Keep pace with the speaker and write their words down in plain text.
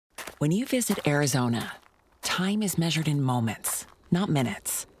When you visit Arizona, time is measured in moments, not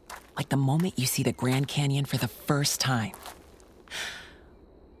minutes. Like the moment you see the Grand Canyon for the first time.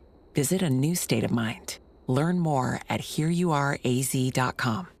 Visit a new state of mind. Learn more at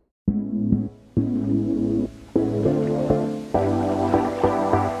hereyouareaz.com.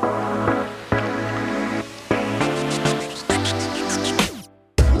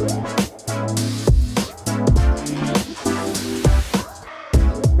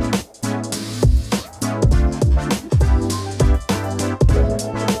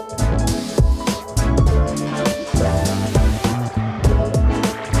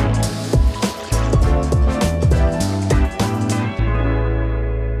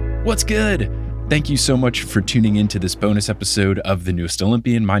 What's good? Thank you so much for tuning into this bonus episode of The Newest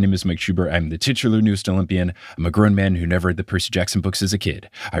Olympian. My name is Mike Schubert. I'm the titular Newest Olympian. I'm a grown man who never read the Percy Jackson books as a kid.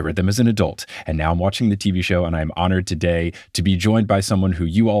 I read them as an adult, and now I'm watching the TV show, and I'm honored today to be joined by someone who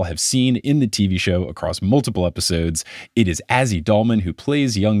you all have seen in the TV show across multiple episodes. It is Azriel Dalman, who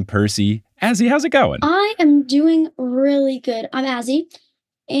plays young Percy. Azzy, how's it going? I am doing really good. I'm Azzy,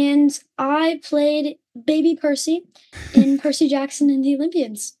 and I played baby Percy in Percy Jackson and the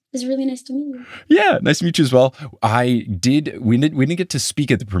Olympians. It's really nice to meet you. Yeah, nice to meet you as well. We didn't get to speak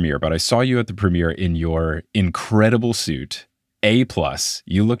at the premiere, but I saw you at the premiere in your incredible suit. A+.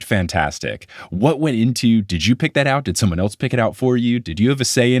 You looked fantastic. What went into, did you pick that out? Did someone else pick it out for you? Did you have a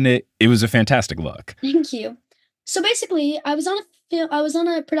say in it? It was a fantastic look. Thank you. So basically, I was on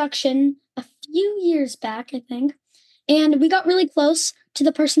a production a few years back, I think, and we got really close to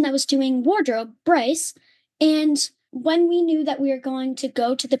the person that was doing wardrobe, Bryce, and when we knew that we were going to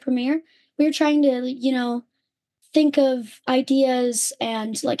go to the premiere, we were trying to, think of ideas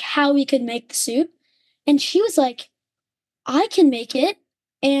and like how we could make the suit. And she was like, I can make it.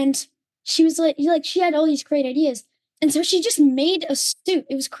 And she was like, she had all these great ideas. And so she just made a suit.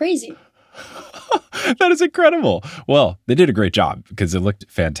 It was crazy. That is incredible. Well, they did a great job because it looked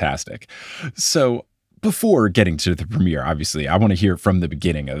fantastic. So before getting to the premiere, obviously, I want to hear from the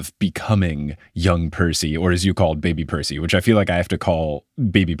beginning of becoming young Percy, or as you called baby Percy, which I feel like I have to call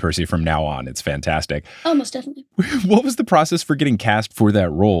baby Percy from now on. It's fantastic. Oh, most definitely. What was the process for getting cast for that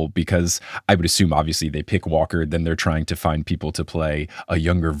role? Because I would assume, obviously, they pick Walker, then they're trying to find people to play a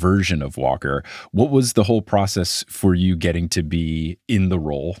younger version of Walker. What was the whole process for you getting to be in the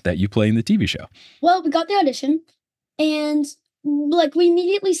role that you play in the TV show? Well, we got the audition, and we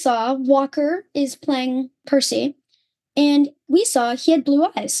immediately saw Walker is playing Percy, and we saw he had blue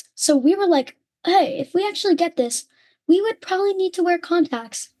eyes. So we were like, hey, if we actually get this, we would probably need to wear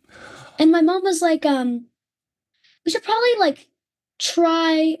contacts. And my mom was like, we should probably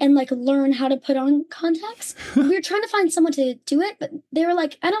try and learn how to put on contacts. We were trying to find someone to do it, but they were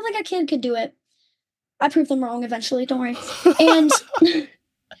like, I don't think a kid could do it. I proved them wrong eventually, don't worry. And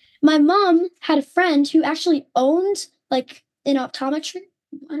my mom had a friend who actually owned an optometry.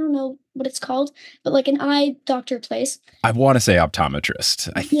 I don't know what it's called, but an eye doctor place. I want to say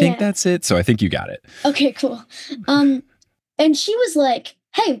optometrist. I think that's it. So I think you got it. Okay, cool. And she was like,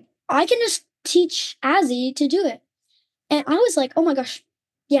 hey, I can just teach Azzy to do it. And I was like, oh my gosh,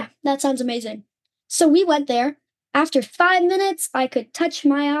 yeah, that sounds amazing. So we went there. After 5 minutes, I could touch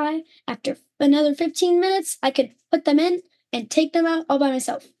my eye. After another 15 minutes, I could put them in and take them out all by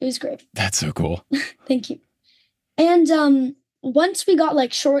myself. It was great. That's so cool. Thank you. And once we got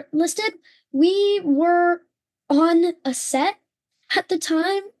shortlisted, we were on a set at the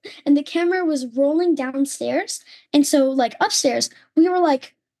time, and the camera was rolling downstairs. And so upstairs, we were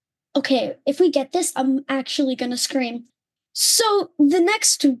like, okay, if we get this, I'm actually gonna scream. So the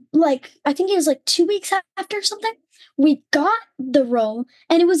next, I think it was 2 weeks after something, we got the role,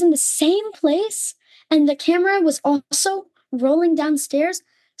 and it was in the same place, and the camera was also rolling downstairs.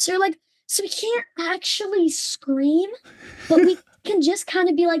 So you're like, so we can't actually scream, but we can just kind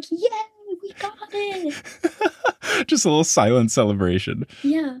of be like, yay, we got it. Just a little silent celebration.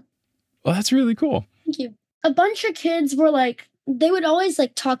 Yeah. Well, that's really cool. Thank you. A bunch of kids were they would always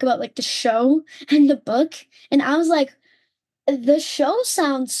talk about the show and the book. And I was like, the show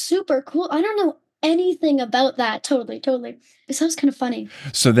sounds super cool. I don't know anything about that. Totally. It sounds kind of funny.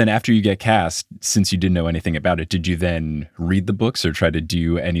 So then after you get cast, since you didn't know anything about it, did you then read the books or try to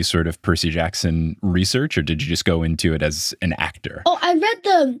do any sort of Percy Jackson research, or did you just go into it as an actor? Oh, I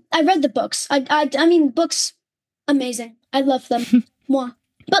read the books. I mean, books, amazing. I love them. Mwah.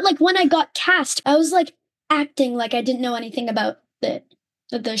 But when I got cast, I was acting like I didn't know anything about the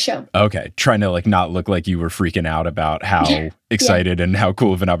show. Okay. Trying to not look like you were freaking out about how excited and how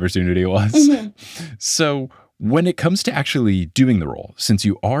cool of an opportunity it was. Mm-hmm. So When it comes to actually doing the role, since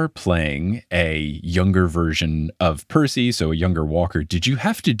you are playing a younger version of Percy, so a younger Walker, did you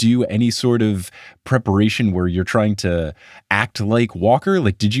have to do any sort of preparation where you're trying to act like Walker?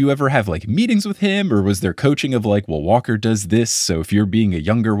 Like, did you ever have like meetings with him, or was there coaching of like, well, Walker does this, so if you're being a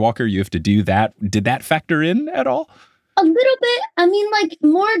younger Walker, you have to do that? Did that factor in at all? A little bit. I mean, like,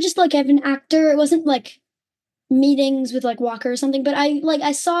 more just like as an actor. It wasn't like meetings with like Walker or something, but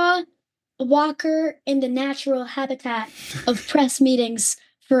I saw Walker in the natural habitat of press meetings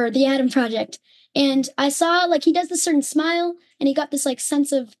for the Adam Project. And I saw like he does this certain smile and he got this like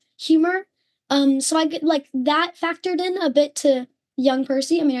sense of humor. So I get like that factored in a bit to young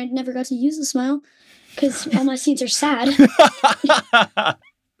Percy. I mean, I never got to use the smile because all my scenes are sad.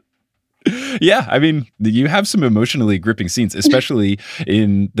 Yeah, I mean, you have some emotionally gripping scenes, especially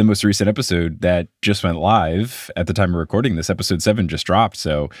in the most recent episode that just went live at the time of recording this. Episode 7 just dropped.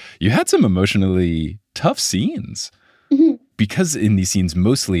 So you had some emotionally tough scenes. Mm-hmm. Because in these scenes,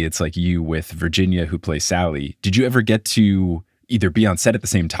 mostly it's like you with Virginia, who plays Sally. Did you ever get to either be on set at the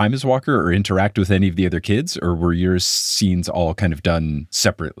same time as Walker or interact with any of the other kids? Or were your scenes all kind of done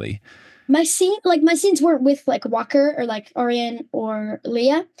separately? My scenes weren't with like Walker or like Orion or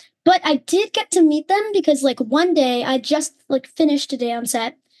Leah, but I did get to meet them because like one day I just like finished a day on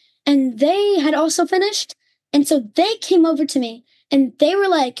set and they had also finished. And so they came over to me and they were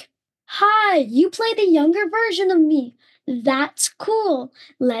like, "Hi, you play the younger version of me. That's cool.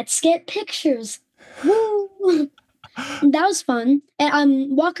 Let's get pictures." Woo! That was fun.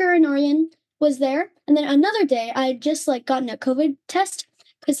 And Walker and Orion was there. And then another day I just like gotten a COVID test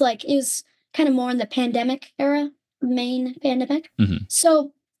because like it was kind of more in the pandemic era, main pandemic. Mm-hmm.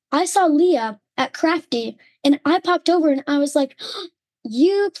 So I saw Leah at Crafty and I popped over and I was like,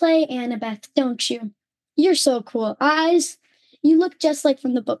 "You play Annabeth, don't you? You're so cool. You look just like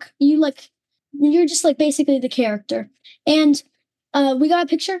from the book. You're just like basically the character." And we got a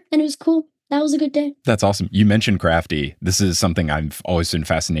picture and it was cool. That was a good day. That's awesome. You mentioned Crafty. This is something I've always been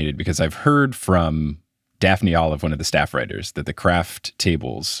fascinated because I've heard from Daphne Olive, one of the staff writers, that the craft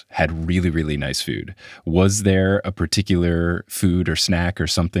tables had really, really nice food. Was there a particular food or snack or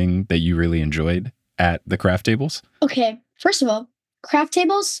something that you really enjoyed at the craft tables? Okay, first of all, craft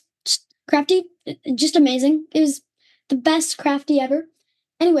tables, Crafty, just amazing. It was the best Crafty ever.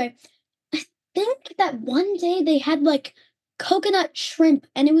 Anyway, I think that one day they had like coconut shrimp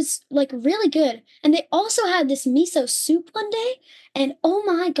and it was like really good. And they also had this miso soup one day and oh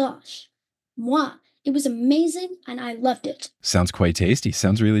my gosh, moi. It was amazing, and I loved it. Sounds quite tasty.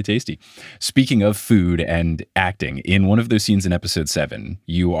 Sounds really tasty. Speaking of food and acting, in one of those scenes in episode 7,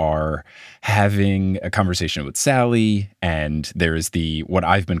 you are having a conversation with Sally, and there is what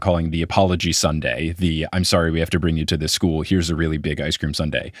I've been calling the apology sundae, "I'm sorry we have to bring you to this school. Here's a really big ice cream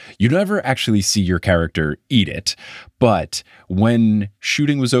sundae." You never actually see your character eat it, but when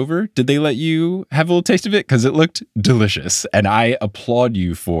shooting was over, did they let you have a little taste of it? Because it looked delicious, and I applaud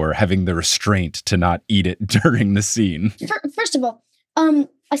you for having the restraint to not eat it during the scene. First of all,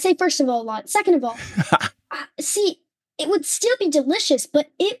 I say first of all a lot. Second of all, see, it would still be delicious, but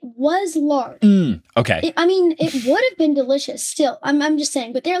it was lard. Okay. It would have been delicious still. I'm just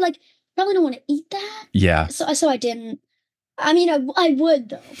saying, but they're like, probably don't want to eat that. Yeah. So I didn't. I mean, I would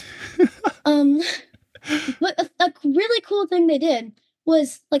though. But a really cool thing they did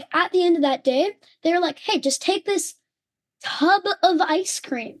was like at the end of that day, they were like, "Hey, just take this tub of ice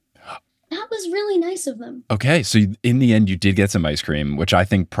cream." That was really nice of them. Okay, so in the end, you did get some ice cream, which I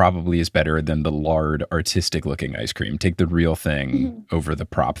think probably is better than the lard, artistic-looking ice cream. Take the real thing over the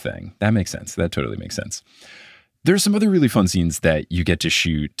prop thing. That makes sense. That totally makes sense. There's some other really fun scenes that you get to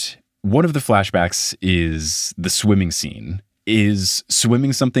shoot. One of the flashbacks is the swimming scene. Is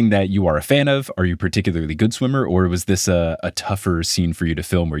swimming something that you are a fan of? Are you a particularly good swimmer? Or was this a tougher scene for you to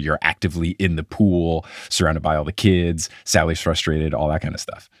film where you're actively in the pool, surrounded by all the kids, Sally's frustrated, all that kind of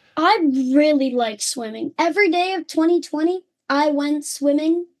stuff? I really liked swimming. Every day of 2020, I went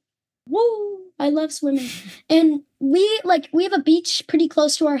swimming. Woo! I love swimming. And we have a beach pretty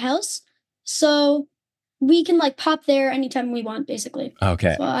close to our house. So we can like pop there anytime we want, basically.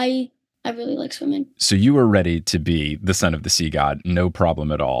 Okay. So I really like swimming. So you were ready to be the son of the sea god, no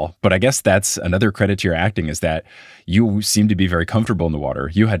problem at all. But I guess that's another credit to your acting, is that you seem to be very comfortable in the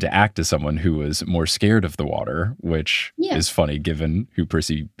water. You had to act as someone who was more scared of the water, which is funny given who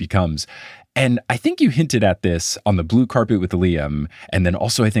Percy becomes. And I think you hinted at this on the blue carpet with Liam. And then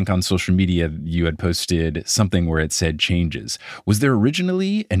also I think on social media, you had posted something where it said changes. Was there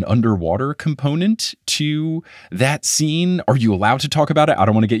originally an underwater component to that scene? Are you allowed to talk about it? I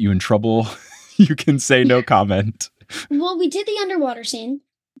don't want to get you in trouble. You can say no comment. Well, we did the underwater scene,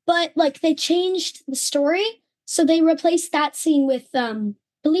 but like they changed the story So they replaced that scene with, I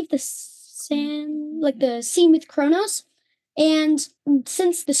believe the scene with Kronos. And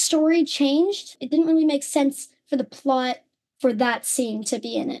since the story changed, it didn't really make sense for the plot for that scene to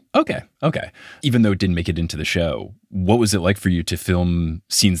be in it. Okay. Even though it didn't make it into the show, what was it like for you to film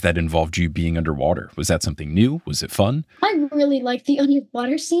scenes that involved you being underwater? Was that something new? Was it fun? I really like the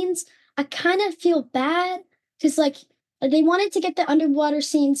underwater scenes. I kind of feel bad because, like, they wanted to get the underwater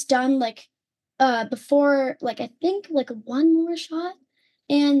scenes done, like, before, like, I think, like, one more shot.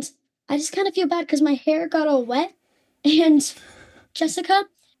 And I just kind of feel bad because my hair got all wet. And Jessica,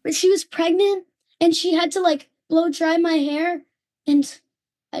 she was pregnant and she had to, like, blow dry my hair. And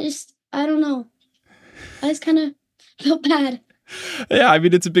I don't know. I just kind of felt bad. Yeah, I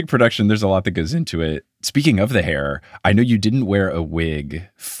mean, it's a big production. There's a lot that goes into it. Speaking of the hair, I know you didn't wear a wig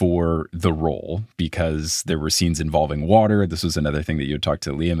for the role because there were scenes involving water. This was another thing that you had talked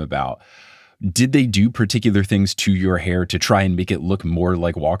to Liam about. Did they do particular things to your hair to try and make it look more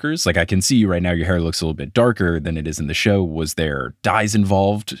like Walker's? Like, I can see you right now, your hair looks a little bit darker than it is in the show. Was there dyes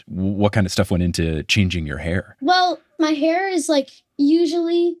involved? What kind of stuff went into changing your hair? Well, my hair is, like,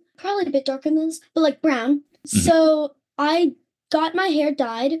 usually probably a bit darker than this, but, like, brown. Mm-hmm. So I got my hair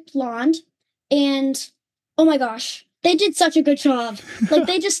dyed blonde, and oh my gosh, they did such a good job. Like,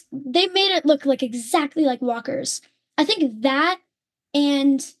 they made it look like exactly like Walker's. I think that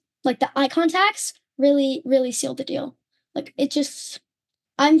and, like, the eye contacts really, really sealed the deal. Like,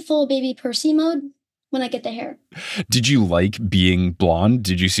 I'm full baby Percy mode when I get the hair. Did you like being blonde?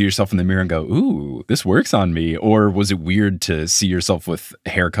 Did you see yourself in the mirror and go, ooh, this works on me? Or was it weird to see yourself with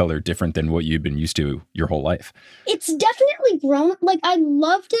hair color different than what you've been used to your whole life? It's definitely grown. Like, I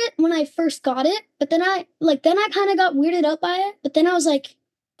loved it when I first got it, but then I kind of got weirded out by it. But then I was like,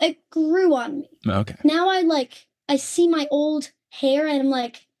 it grew on me. Okay. Now I see my old hair and I'm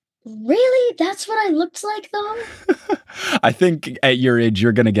like, really? That's what I looked like, though? I think at your age,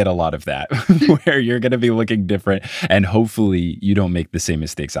 you're going to get a lot of that, where you're going to be looking different. And hopefully you don't make the same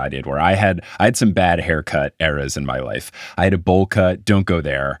mistakes I did, where I had some bad haircut eras in my life. I had a bowl cut. Don't go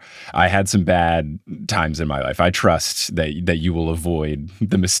there. I had some bad times in my life. I trust that you will avoid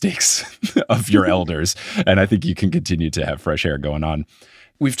the mistakes of your elders. And I think you can continue to have fresh hair going on.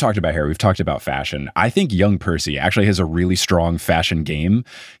 We've talked about hair. We've talked about fashion. I think young Percy actually has a really strong fashion game.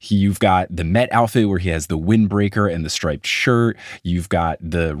 You've got the Met outfit where he has the windbreaker and the striped shirt. You've got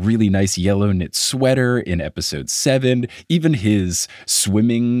the really nice yellow knit sweater in episode 7. Even his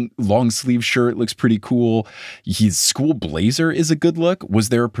swimming long sleeve shirt looks pretty cool. His school blazer is a good look. Was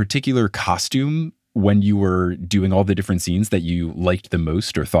there a particular costume when you were doing all the different scenes that you liked the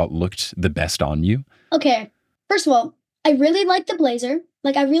most or thought looked the best on you? Okay. First of all, I really like the blazer.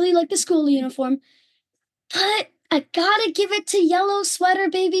 Like, I really like the school uniform. But I gotta give it to yellow sweater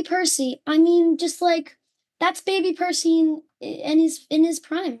baby Percy. I mean, just like, that's baby Percy in his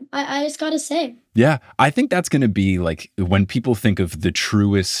prime. I just gotta say. Yeah, I think that's going to be like when people think of the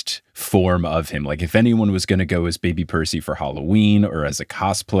truest form of him. Like if anyone was going to go as baby Percy for Halloween or as a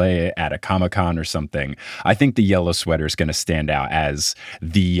cosplay at a Comic-Con or something, I think the yellow sweater is going to stand out as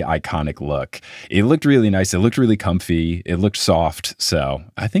the iconic look. It looked really nice. It looked really comfy. It looked soft. So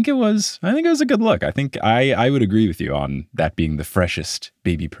I think it was a good look. I think I would agree with you on that being the freshest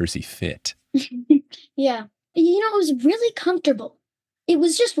baby Percy fit. Yeah. You know, it was really comfortable. It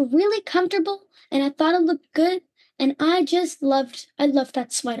was just really comfortable, and I thought it looked good, and I loved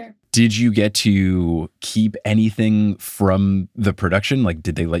that sweater. Did you get to keep anything from the production? Like,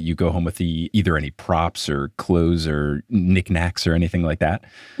 did they let you go home with either any props or clothes or knickknacks or anything like that?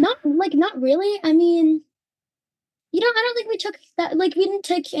 Not really. I mean, I don't think we took that. Like, we didn't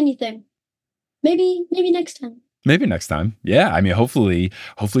take anything. Maybe next time. Maybe next time. Yeah. I mean, hopefully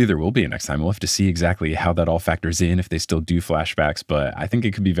there will be a next time. We'll have to see exactly how that all factors in, if they still do flashbacks, but I think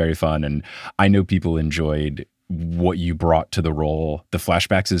it could be very fun. And I know people enjoyed what you brought to the role. The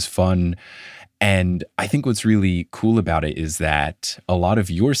flashbacks is fun. And I think what's really cool about it is that a lot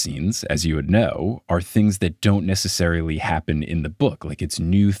of your scenes, as you would know, are things that don't necessarily happen in the book. Like it's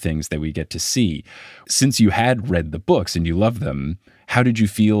new things that we get to see. Since you had read the books and you love them, how did you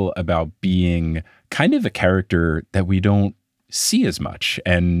feel about being kind of a character that we don't see as much?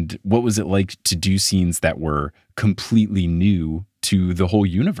 And what was it like to do scenes that were completely new to the whole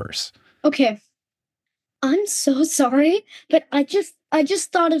universe? Okay. I'm so sorry, but I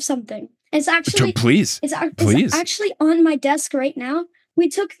just thought of something. It's actually please. It's actually on my desk right now. We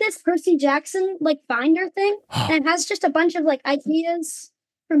took this Percy Jackson like binder thing, and it has just a bunch of like ideas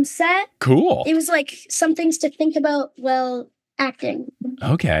from set. Cool. It was like some things to think about while acting.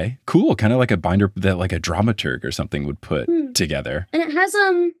 Okay, cool. Kind of like a binder that like a dramaturg or something would put together. And it has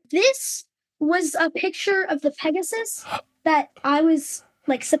was a picture of the Pegasus that I was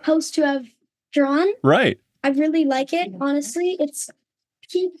like supposed to have drawn. Right. I really like it, honestly. It's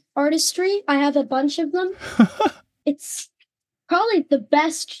peak artistry. I have a bunch of them. It's probably the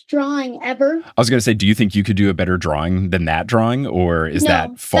best drawing ever. I was going to say, do you think you could do a better drawing than that drawing, or is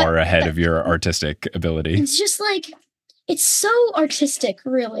that far ahead of your artistic ability? It's just like, it's so artistic,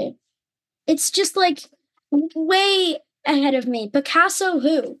 really. It's just like way ahead of me. Picasso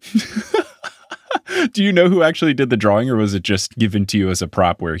who? Do you know who actually did the drawing, or was it just given to you as a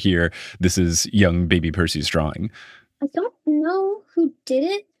prop where here, this is young baby Percy's drawing? I don't know who did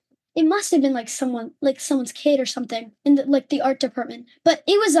it. It must have been like someone's kid or something in the art department. But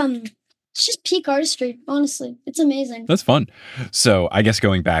it was it's just peak artistry, honestly. It's amazing. That's fun. So I guess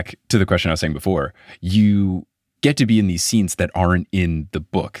going back to the question I was saying before, you get to be in these scenes that aren't in the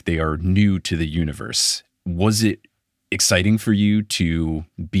book. They are new to the universe. Was it exciting for you to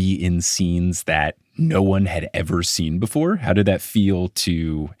be in scenes that no one had ever seen before? How did that feel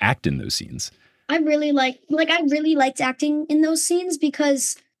to act in those scenes? I really liked acting in those scenes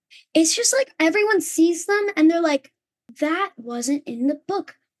because it's just like everyone sees them and they're like, that wasn't in the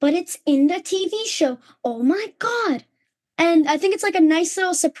book, but it's in the TV show. Oh my God. And I think it's like a nice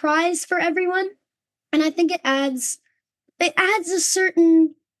little surprise for everyone. And I think it adds a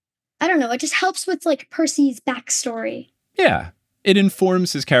certain, I don't know, it just helps with like Percy's backstory. Yeah. It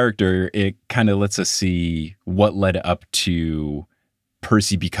informs his character. It kind of lets us see what led up to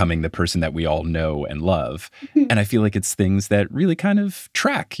Percy becoming the person that we all know and love. And I feel like it's things that really kind of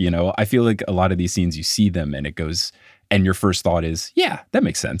track, you know? I feel like a lot of these scenes, you see them and it goes, and your first thought is, yeah, that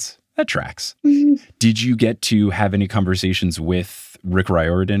makes sense. That tracks. Did you get to have any conversations with Rick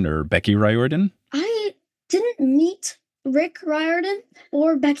Riordan or Becky Riordan? I didn't meet Rick Riordan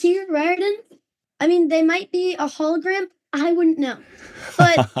or Becky Riordan. I mean, they might be a hologram. I wouldn't know.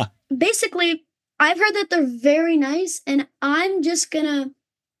 But basically, I've heard that they're very nice, and I'm just gonna,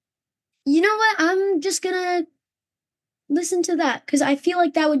 you know what? I'm just gonna listen to that, because I feel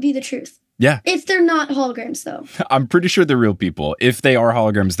like that would be the truth. Yeah. If they're not holograms, though. I'm pretty sure they're real people. If they are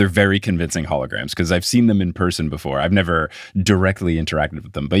holograms, they're very convincing holograms, because I've seen them in person before. I've never directly interacted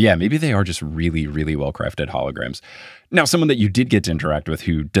with them. But yeah, maybe they are just really, really well-crafted holograms. Now, someone that you did get to interact with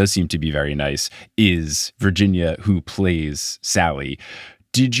who does seem to be very nice is Virginia, who plays Sally.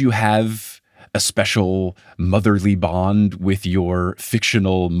 Did you have a special motherly bond with your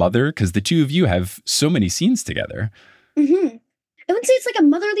fictional mother? Because the two of you have so many scenes together. Mm-hmm. I wouldn't say it's like a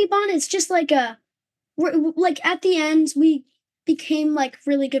motherly bond. It's just like like at the end, we became like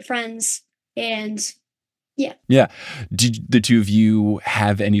really good friends. And yeah. Yeah. Did the two of you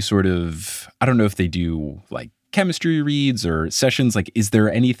have any sort of, I don't know if they do like chemistry reads or sessions? Like, is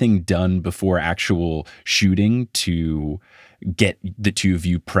there anything done before actual shooting to get the two of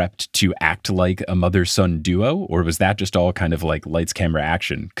you prepped to act like a mother-son duo? Or was that just all kind of like lights, camera,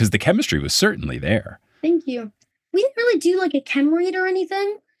 action? Because the chemistry was certainly there. Thank you. We didn't really do like a chem read or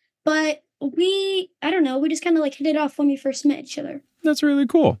anything, but I don't know, we just kind of like hit it off when we first met each other. That's really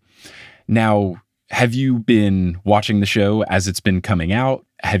cool. Now, have you been watching the show as it's been coming out?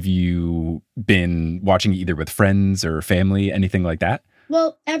 Have you been watching it either with friends or family, anything like that?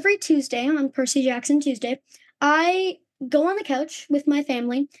 Well, every Tuesday on Percy Jackson Tuesday, I go on the couch with my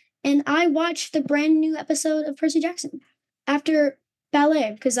family and I watch the brand new episode of Percy Jackson after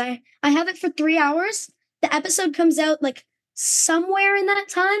ballet, because I have it for 3 hours. The episode comes out like somewhere in that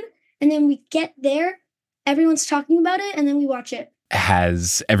time, and then we get there, everyone's talking about it, and then we watch it.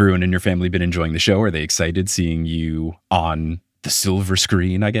 Has everyone in your family been enjoying the show? Are they excited seeing you on the silver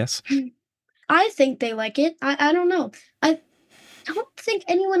screen, I guess? I think they like it. I don't know. I don't think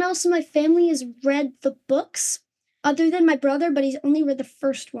anyone else in my family has read the books other than my brother, but he's only read the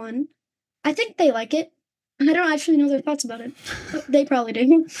first one. I think they like it. I don't actually know their thoughts about it. They probably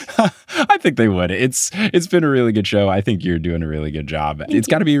do. I think they would. It's been a really good show. I think you're doing a really good job. It's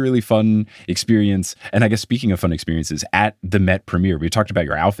got to be a really fun experience. And I guess speaking of fun experiences, at the Met premiere, we talked about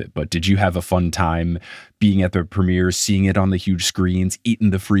your outfit, but did you have a fun time being at the premiere, seeing it on the huge screens,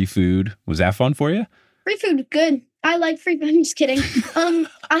 eating the free food? Was that fun for you? Free food, good. I like free food. I'm just kidding.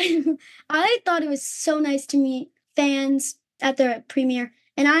 I thought it was so nice to meet fans at the premiere.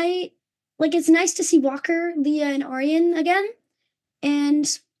 And it's nice to see Walker, Leah, and Aryan again.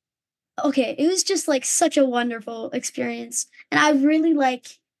 And okay, it was just like such a wonderful experience. And I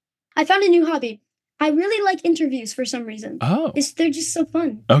found a new hobby. I really like interviews for some reason. Oh. They're just so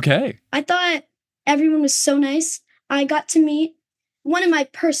fun. Okay. I thought everyone was so nice. I got to meet one of my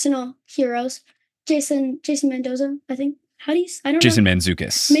personal heroes, Jason Mendoza, I think. How do you? I don't Jason know.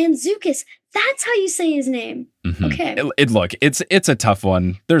 Mantzoukas. Mantzoukas. That's how you say his name. Mm-hmm. Okay. Look, it's a tough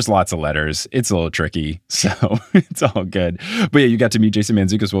one. There's lots of letters. It's a little tricky, so it's all good. But yeah, you got to meet Jason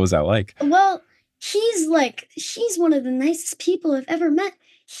Mantzoukas. What was that like? Well, he's one of the nicest people I've ever met.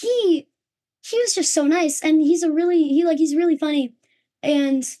 He was just so nice, and he's really funny,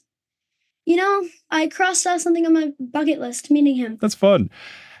 and I crossed off something on my bucket list, meeting him. That's fun.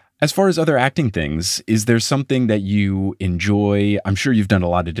 As far as other acting things, is there something that you enjoy? I'm sure you've done a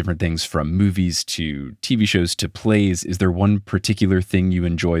lot of different things, from movies to TV shows to plays. Is there one particular thing you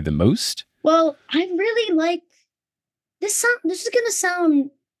enjoy the most? Well, I really like this. This is gonna sound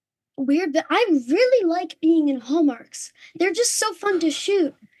weird, but I really like being in Hallmarks. They're just so fun to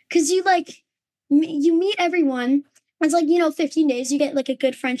shoot because you meet everyone. It's 15 days. You get a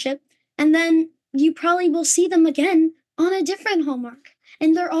good friendship, and then you probably will see them again on a different Hallmark.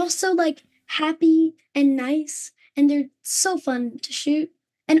 And they're also happy and nice, and they're so fun to shoot.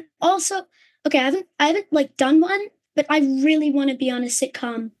 And also, okay, I haven't done one, but I really want to be on a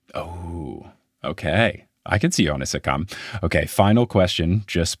sitcom. Oh, okay. I can see you on a sitcom. Okay, final question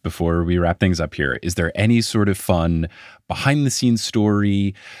just before we wrap things up here. Is there any sort of fun behind the scenes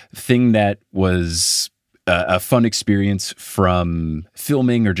story, thing that was a fun experience from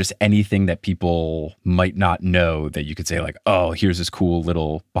filming, or just anything that people might not know that you could say oh, here's this cool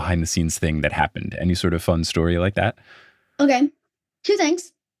little behind the scenes thing that happened? Any sort of fun story like that? Okay, 2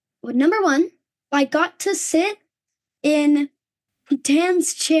 things. Well, number 1, I got to sit in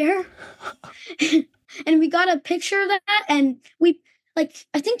Dan's chair and we got a picture of that, and we I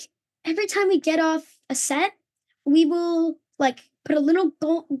think every time we get off a set, we will put a little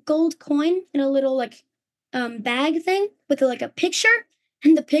gold coin in a little bag thing with a picture,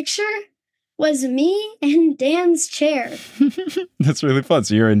 and the picture was me in Dan's chair. That's really fun.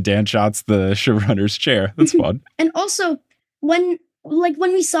 So you're in Dan Schott's, the showrunner's chair. That's fun. And also, when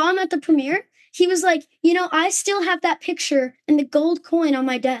we saw him at the premiere, he was like, I still have that picture and the gold coin on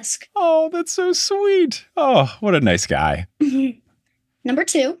my desk. Oh, that's so sweet. Oh, what a nice guy. Number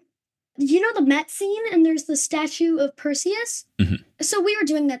 2, the Met scene, and there's the statue of Perseus? Mm-hmm. So we were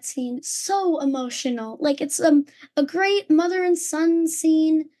doing that scene, so emotional. It's a great mother and son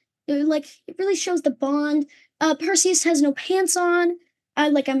scene. It really shows the bond. Perseus has no pants on.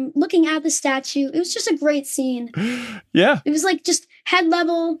 I'm looking at the statue. It was just a great scene. Yeah. It was just head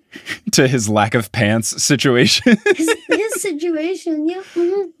level to his lack of pants situation. his situation. Yeah.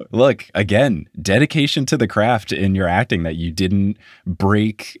 Mm-hmm. Look, again, dedication to the craft in your acting, that you didn't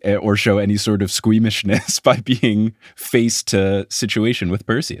break or show any sort of squeamishness by being face to situation with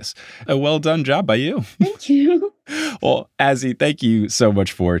Perseus. A well done job by you. Thank you. Well, Azzy, thank you so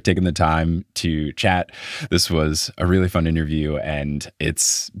much for taking the time to chat. This was a really fun interview, and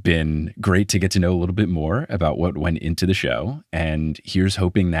it's been great to get to know a little bit more about what went into the show. And here's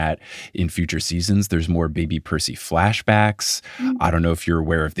hoping that in future seasons, there's more baby Percy flashbacks. Mm-hmm. I don't know if you're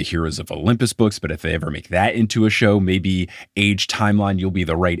aware of the Heroes of Olympus books, but if they ever make that into a show, maybe age timeline, you'll be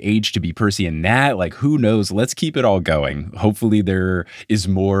the right age to be Percy in that. Who knows? Let's keep it all going. Hopefully there is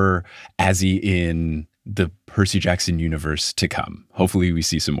more Azzy in the Percy Jackson universe to come. Hopefully we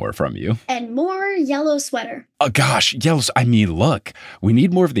see some more from you. And more yellow sweater. Oh gosh, yellow. I mean, look, we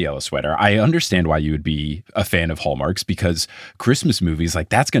need more of the yellow sweater. I understand why you would be a fan of Hallmarks, because Christmas movies,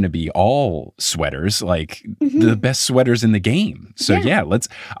 that's going to be all sweaters, the best sweaters in the game. So yeah,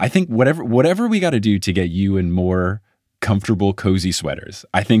 I think whatever we got to do to get you in more comfortable, cozy sweaters,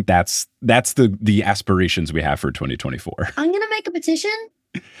 I think that's the aspirations we have for 2024. I'm going to make a petition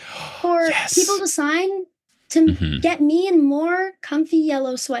for people to sign to get me in more comfy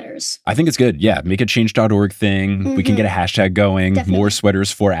yellow sweaters. I think it's good. Yeah, make a change.org thing. Mm-hmm. We can get a hashtag going. Definitely. More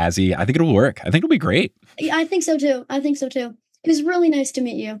sweaters for Azzy. I think it'll work. I think it'll be great. I think so too. It was really nice to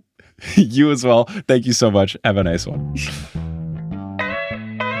meet you. You as well. Thank you so much. Have a nice one.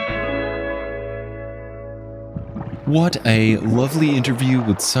 What a lovely interview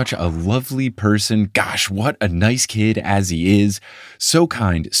with such a lovely person. Gosh, what a nice kid Azzy is. So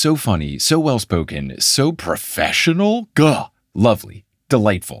kind, so funny, so well-spoken, so professional. Gah, lovely,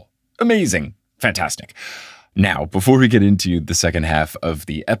 delightful, amazing, fantastic. Now, before we get into the second half of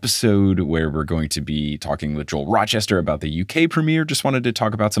the episode, where we're going to be talking with Joel Rochester about the UK premiere, just wanted to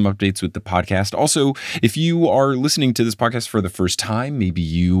talk about some updates with the podcast. Also, if you are listening to this podcast for the first time, maybe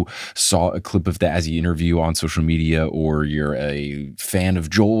you saw a clip of the Azzy interview on social media, or you're a fan of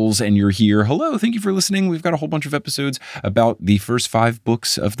Joel's and you're here. Hello, thank you for listening. We've got a whole bunch of episodes about the first 5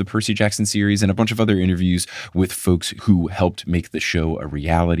 books of the Percy Jackson series and a bunch of other interviews with folks who helped make the show a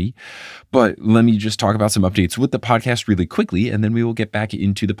reality. But let me just talk about some updates updates with the podcast really quickly, and then we will get back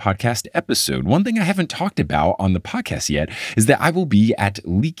into the podcast episode. One thing I haven't talked about on the podcast yet is that I will be at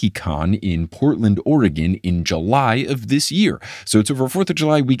LeakyCon in Portland, Oregon in July of this year. So it's over 4th of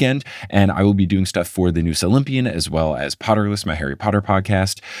July weekend, and I will be doing stuff for the News Olympian as well as Potterless, my Harry Potter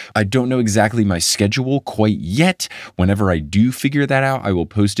podcast. I don't know exactly my schedule quite yet. Whenever I do figure that out, I will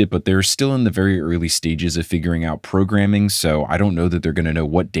post it, but they're still in the very early stages of figuring out programming, so I don't know that they're going to know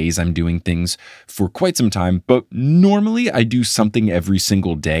what days I'm doing things for quite some time, but normally I do something every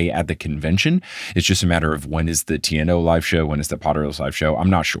single day at the convention. It's just a matter of when is the TNO live show, when is the Potterless live show, I'm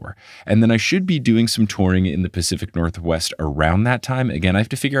not sure. And then I should be doing some touring in the Pacific Northwest around that time. Again, I have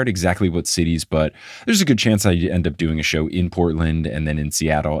to figure out exactly what cities, but there's a good chance I end up doing a show in Portland and then in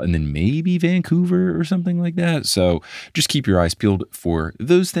Seattle and then maybe Vancouver or something like that. So just keep your eyes peeled for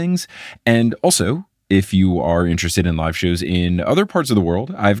those things. And also, if you are interested in live shows in other parts of the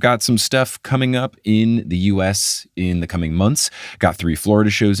world, I've got some stuff coming up in the US in the coming months. Got 3 Florida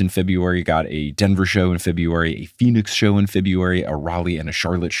shows in February, got a Denver show in February, a Phoenix show in February, a Raleigh and a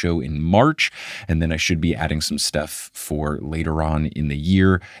Charlotte show in March. And then I should be adding some stuff for later on in the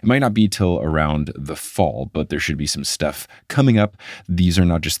year. It might not be till around the fall, but there should be some stuff coming up. These are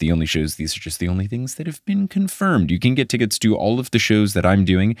not just the only shows. These are just the only things that have been confirmed. You can get tickets to all of the shows that I'm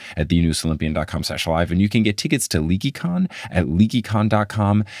doing at thenewsolympian.com/live. And you can get tickets to LeakyCon at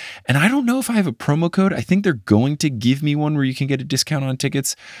leakycon.com. And I don't know if I have a promo code. I think they're going to give me one where you can get a discount on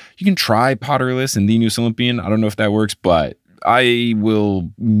tickets. You can try Potterless and The News Olympian. I don't know if that works, but I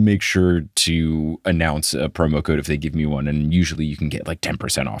will make sure to announce a promo code if they give me one. And usually you can get like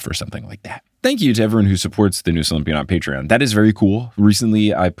 10% off or something like that. Thank you to everyone who supports the News Olympian on Patreon. That is very cool.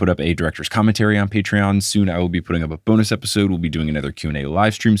 Recently, I put up a director's commentary on Patreon. Soon, I will be putting up a bonus episode. We'll be doing another Q&A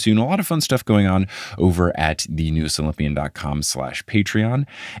live stream soon. A lot of fun stuff going on over at thenewsolympian.com/Patreon.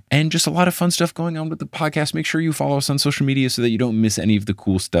 And just a lot of fun stuff going on with the podcast. Make sure you follow us on social media so that you don't miss any of the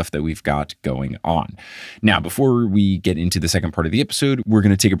cool stuff that we've got going on. Now, before we get into the second part of the episode, we're going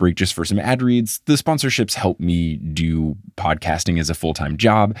to take a break just for some ad reads. The sponsorships help me do podcasting as a full-time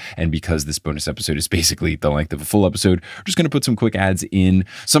job. And because this bonus episode is basically the length of a full episode, we're just going to put some quick ads in.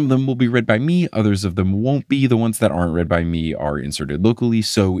 Some of them will be read by me. Others of them won't be. The ones that aren't read by me are inserted locally.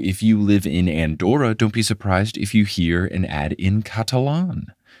 So if you live in Andorra, don't be surprised if you hear an ad in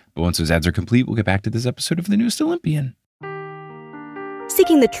Catalan. But once those ads are complete, we'll get back to this episode of The Newest Olympian.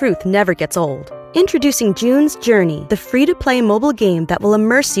 Seeking the truth never gets old. Introducing June's Journey, the free-to-play mobile game that will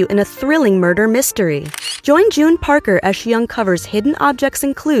immerse you in a thrilling murder mystery. Join June Parker as she uncovers hidden objects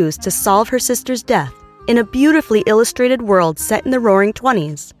and clues to solve her sister's death in a beautifully illustrated world set in the Roaring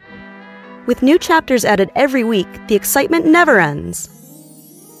 '20s. With new chapters added every week, the excitement never ends.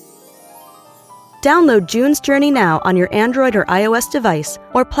 Download June's Journey now on your Android or iOS device,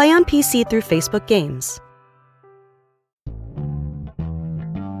 or play on PC through Facebook Games.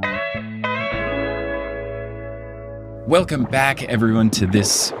 Welcome back, everyone, to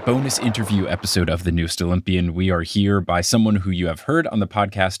this bonus interview episode of The Newest Olympian. We are here by someone who you have heard on the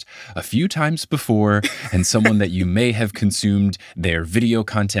podcast a few times before, and someone that you may have consumed their video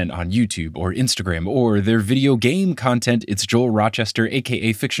content on YouTube or Instagram, or their video game content. It's Joel Rochester,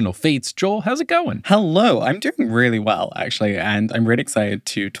 aka Fictional Fates. Joel, how's it going? Hello, I'm doing really well, actually, and I'm really excited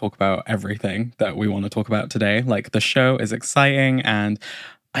to talk about everything that we want to talk about today. Like, the show is exciting, and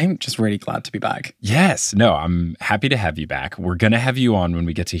I'm just really glad to be back. Yes. No, I'm happy to have you back. We're going to have you on when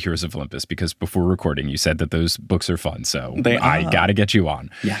we get to Heroes of Olympus, because before recording, you said that those books are fun. So I got to get you on.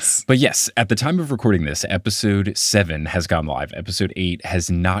 Yes. But yes, at the time of recording this, episode 7 has gone live. Episode 8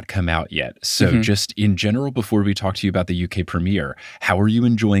 has not come out yet. So just in general, before we talk to you about the UK premiere, how are you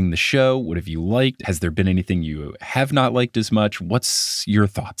enjoying the show? What have you liked? Has there been anything you have not liked as much? What's your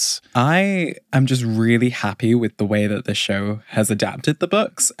thoughts? I am just really happy with the way that the show has adapted the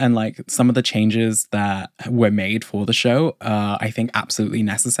books. And like some of the changes that were made for the show, I think absolutely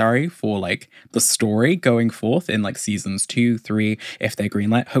necessary for like the story going forth in like seasons 2, 3, if they're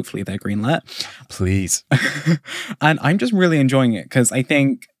greenlit. Hopefully they're greenlit. Please. And I'm just really enjoying it because I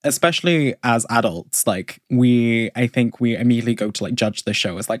think, especially as adults, like I think we immediately go to like judge the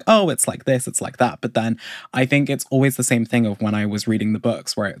show as like, oh, it's like this, it's like that. But then I think it's always the same thing of when I was reading the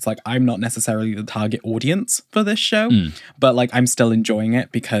books, where it's like, I'm not necessarily the target audience for this show, but like I'm still enjoying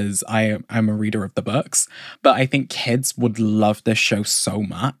it because I'm a reader of the books. But I think kids would love this show so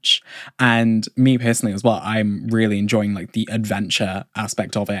much. And me personally as well, I'm really enjoying like the adventure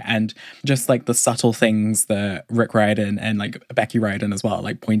aspect of it, and just like the subtle things that Rick Riordan and like Becky Riordan as well,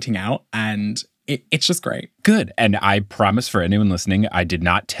 like pointing out, and it's just great. Good. And I promise for anyone listening, I did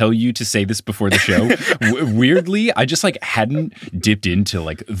not tell you to say this before the show. Weirdly, I just like hadn't dipped into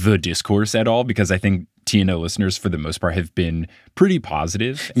like the discourse at all, because I think TNO listeners, for the most part, have been pretty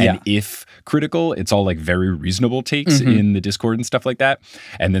positive. Yeah. And if critical, it's all like very reasonable takes in the Discord and stuff like that.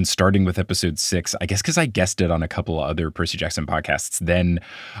 And then starting with episode 6, I guess because I guessed it on a couple of other Percy Jackson podcasts, then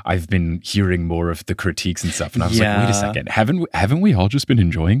I've been hearing more of the critiques and stuff. And I was like, wait a second, haven't we all just been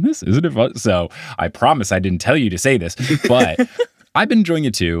enjoying this? Isn't it fun? So I promise I didn't tell you to say this, but I've been enjoying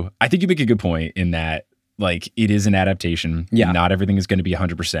it too. I think you make a good point in that, like, it is an adaptation. Yeah. Not everything is going to be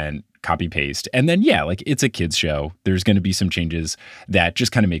 100% copy paste. And then, yeah, like, it's a kid's show. There's going to be some changes that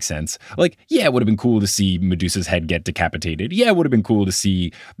just kind of make sense. Like, yeah, it would have been cool to see Medusa's head get decapitated. Yeah, it would have been cool to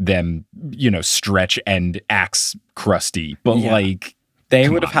see them, stretch and axe Krusty. But like, they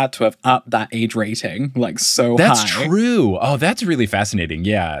would have had to have upped that age rating like so that's high. true. Oh, that's really fascinating.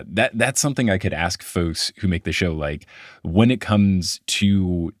 Yeah, that's something I could ask folks who make the show. Like, when it comes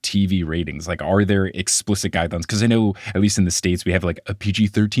to TV ratings, like, are there explicit guidelines? Because I know, at least in the States, we have like a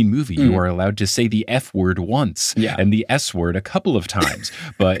PG-13 movie. You are allowed to say the F word once and the S word a couple of times.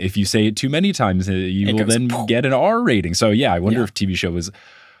 But if you say it too many times, you will then get an R rating. So yeah, I wonder if TV show is...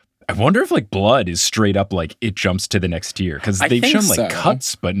 I wonder if like blood is straight up like it jumps to the next tier, because they've shown like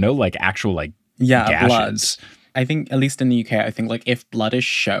cuts but no like actual like gashes. Blood. I think at least in the UK, I think like if blood is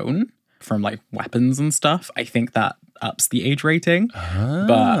shown from like weapons and stuff, I think that ups the age rating.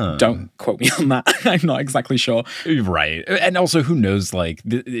 But don't quote me on that. I'm not exactly sure. Right. And also, who knows, like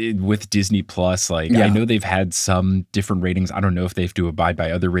with Disney Plus, like I know they've had some different ratings. I don't know if they have to abide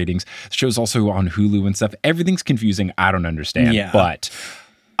by other ratings. The show's also on Hulu and stuff. Everything's confusing. I don't understand. But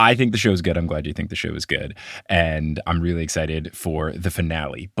I think the show's good. I'm glad you think the show is good. And I'm really excited for the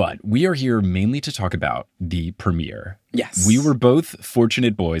finale. But we are here mainly to talk about the premiere. Yes. We were both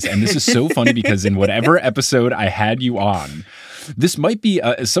fortunate boys. And this is so funny because in whatever episode I had you on, this might be,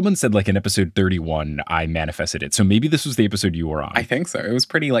 someone said like in episode 31, I manifested it. So maybe this was the episode you were on. I think so. It was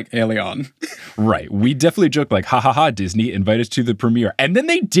pretty like early on. Right. We definitely joked like, ha ha ha, Disney, invite us to the premiere. And then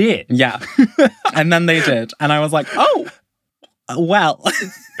they did. Yeah. And then they did. And I was like, oh, well.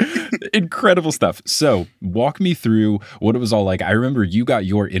 Incredible stuff. So walk me through what it was all like. I remember you got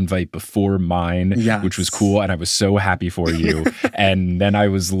your invite before mine, which was cool. And I was so happy for you. And then I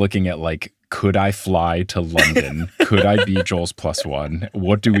was looking at like, could I fly to London? Could I be Joel's +1?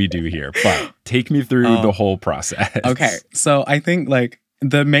 What do we do here? But take me through the whole process. Okay. So I think like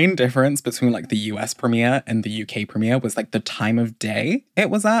the main difference between like the US premiere and the UK premiere was like the time of day it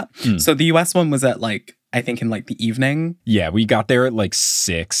was at. So the US one was at like, I think in like the evening. Yeah, we got there at like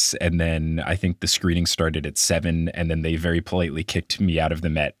 6, and then I think the screening started at 7, and then they very politely kicked me out of the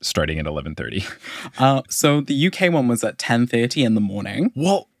Met starting at 11:30. So the UK one was at 10:30 in the morning.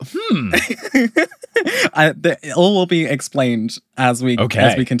 Well, It all will be explained as we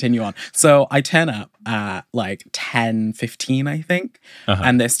continue on. So I turn up at like 10:15, I think,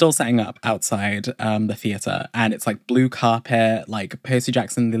 and they're still setting up outside the theater, and it's like blue carpet, like Percy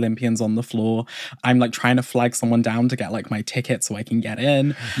Jackson and the Olympians on the floor. I'm like trying to flag someone down to get like my ticket so I can get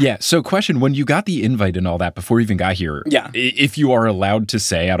in. Yeah. So question, when you got the invite and all that before you even got here, if you are allowed to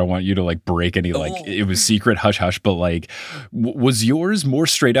say, I don't want you to like break any, like it was secret, hush hush, but like was yours more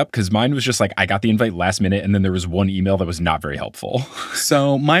straight up? Because mine was just like, I got the invite last minute, and then there was one email that was not very helpful.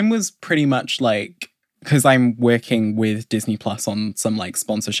 So mine was pretty much like, because I'm working with Disney Plus on some like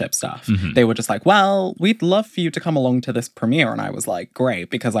sponsorship stuff. They were just like, well, we'd love for you to come along to this premiere. And I was like,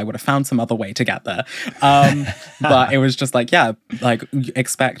 great, because I would have found some other way to get there. But it was just like, yeah, like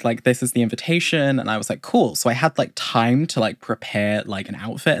expect like this is the invitation. And I was like, cool. So I had like time to like prepare like an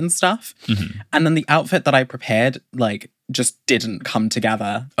outfit and stuff. And then the outfit that I prepared like just didn't come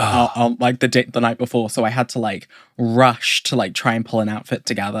together on like the night before. So I had to like rush to like try and pull an outfit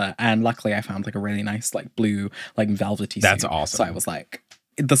together. And luckily I found like a really nice like blue like velvety suit. That's awesome. So I was like,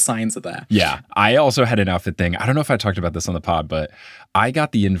 the signs are there. Yeah. I also had an outfit thing. I don't know if I talked about this on the pod, but I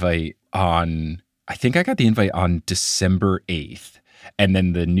got the invite on December 8th. And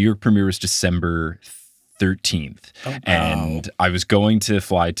then the New York premiere was December 13th. Oh, wow. And I was going to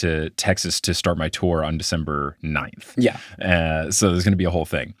fly to Texas to start my tour on December 9th. Yeah. So there's going to be a whole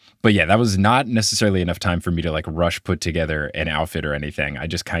thing. But yeah, that was not necessarily enough time for me to like rush put together an outfit or anything. I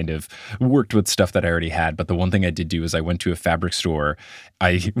just kind of worked with stuff that I already had. But the one thing I did do is I went to a fabric store.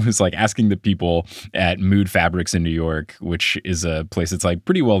 I was like asking the people at Mood Fabrics in New York, which is a place that's like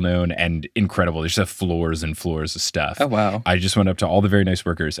pretty well known and incredible. They just have floors and floors of stuff. Oh, wow. I just went up to all the very nice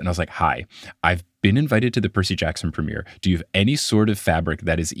workers and I was like, hi, I've been invited to the Percy Jackson premiere. Do you have any sort of fabric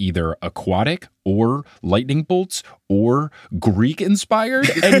that is either aquatic or lightning bolts or Greek inspired.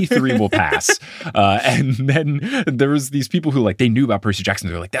 Any three will pass. And then there was these people who like, they knew about Percy Jackson.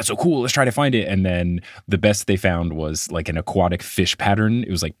 They're like, that's so cool. Let's try to find it. And then the best they found was like an aquatic fish pattern.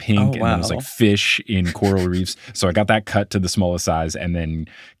 It was like pink and then it was like fish in coral reefs. So I got that cut to the smallest size. And then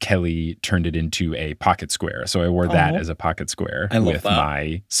Kelly turned it into a pocket square. So I wore that as a pocket square with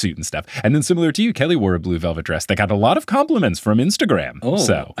my suit and stuff. And then similar to you, Kelly wore a blue velvet dress that got a lot of compliments from Instagram. Oh,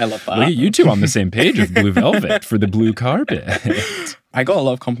 so I love that. Look at you two on the same page of blue velvet for the blue carpet. I got a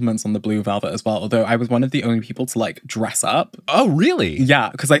lot of compliments on the blue velvet as well, although I was one of the only people to like dress up. Oh, really? Yeah,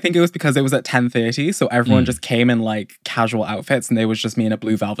 because I think it was because it was at 10:30, so everyone just came in like casual outfits and there was just me in a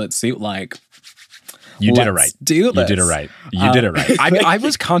blue velvet suit like... You did it right. Do this. You did it right. You did it right. I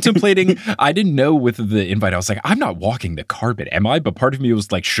was contemplating, I didn't know with the invite, I was like, I'm not walking the carpet, am I? But part of me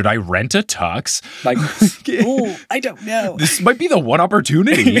was like, should I rent a tux? Like, oh, I don't know. This might be the one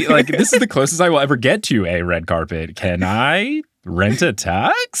opportunity. Like, this is the closest I will ever get to a red carpet. Can I rent a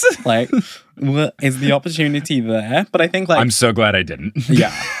tux? Like, well, is the opportunity there? But I think like... I'm so glad I didn't.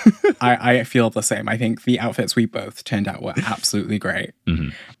 Yeah. I feel the same. I think the outfits we both turned out were absolutely great. Mm-hmm.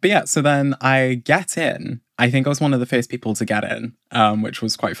 But yeah, so then I get in. I think I was one of the first people to get in, which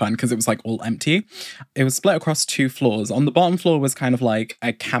was quite fun because it was like all empty. It was split across 2 floors. On the bottom floor was kind of like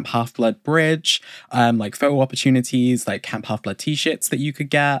a Camp Half-Blood bridge, like photo opportunities, like Camp Half-Blood t-shirts that you could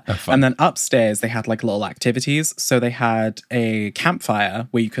get. And then upstairs they had like little activities. So they had a campfire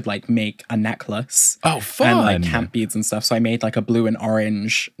where you could like make a necklace. Oh, fun. And like camp beads and stuff. So I made like a blue and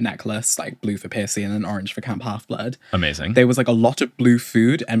orange necklace, like blue for Percy and then orange for Camp Half-Blood. Amazing. There was like a lot of blue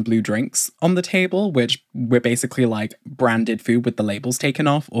food and blue drinks on the table, which were basically like branded food with the labels taken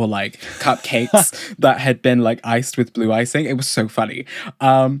off, or like cupcakes that had been like iced with blue icing. It was so funny.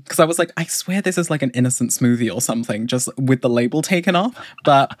 Because I was like, I swear this is like an innocent smoothie or something, just with the label taken off.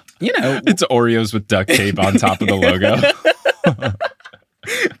 But, you know. It's Oreos with duct tape on top of the logo.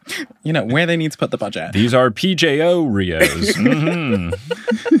 You know, where they need to put the budget. These are PJO Rios. Mm-hmm.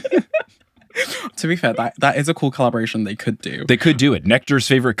 To be fair, that is a cool collaboration they could do. They could do it. Nectar's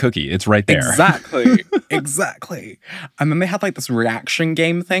favorite cookie. It's right there. Exactly. Exactly. And then they had like this reaction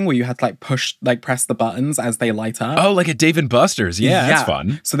game thing where you had to like press the buttons as they light up. Oh, like at Dave & Buster's. Yeah, that's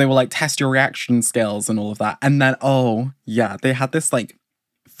fun. So they will like test your reaction skills and all of that. And then, they had this like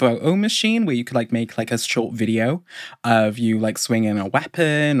photo machine where you could like make like a short video of you like swinging a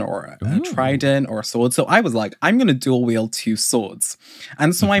weapon or a trident or a sword. So I was like, I'm going to dual wield 2 swords.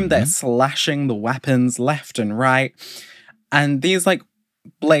 And so I'm there slashing the weapons left and right. And these like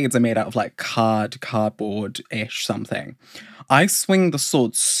blades are made out of like cardboard-ish something. I swing the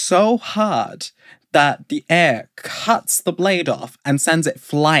sword so hard that the air cuts the blade off and sends it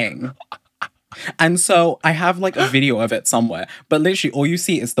flying. And so I have like a video of it somewhere, but literally all you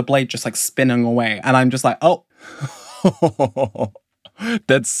see is the blade just like spinning away. And I'm just like, oh.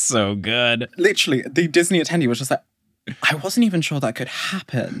 That's so good. Literally, the Disney attendee was just like, I wasn't even sure that could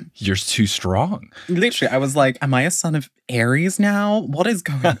happen. You're too strong. Literally, I was like, am I a son of Aries now? What is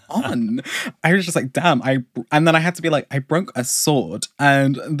going on? I was just like, damn. And then I had to be like, I broke a sword.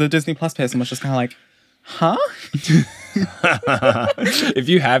 And the Disney Plus person was just kind of like, huh? If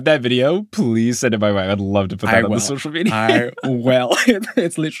you have that video, please send it my way. I'd love to put that on the social media. I will.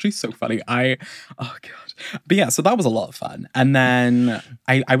 It's literally so funny. Oh god. But yeah, so that was a lot of fun. And then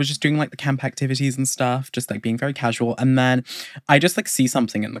I was just doing like the camp activities and stuff, just like being very casual. And then I just like see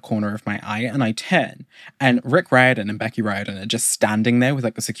something in the corner of my eye and I turn, and Rick Riordan and Becky Riordan are just standing there with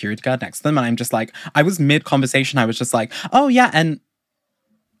like the security guard next to them. And I'm just like, I was mid conversation. I was just like, oh yeah. And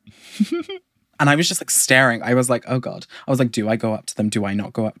And I was just like staring. I was like, oh God. I was like, do I go up to them? Do I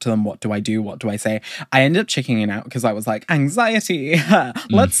not go up to them? What do I do? What do I say? I ended up chickening out because I was like, anxiety. I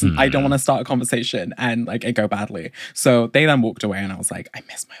don't want to start a conversation and like it go badly. So they then walked away and I was like, I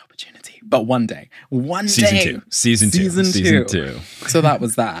missed my opportunity. But one day. Season two. So that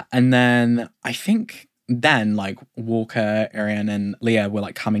was that. And then I think then like Walker, Arian and Leah were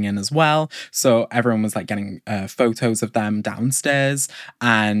like coming in as well. So everyone was like getting photos of them downstairs.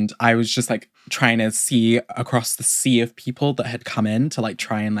 And I was just like trying to see across the sea of people that had come in to like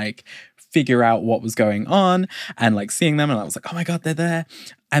try and like figure out what was going on and like seeing them. And I was like, oh my God, they're there.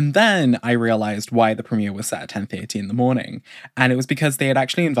 And then I realized why the premiere was set at 10:30 in the morning. And it was because they had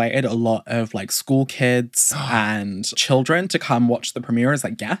actually invited a lot of like school kids and children to come watch the premiere as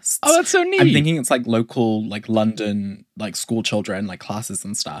like guests. Oh, that's so neat. I'm thinking it's like local, like London, like school children, like classes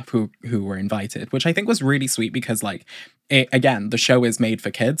and stuff who were invited, which I think was really sweet because like again, the show is made for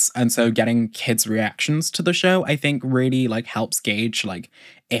kids. And so getting kids' reactions to the show, I think really like helps gauge like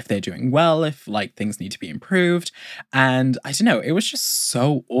if they're doing well, if like things need to be improved. And I don't know, it was just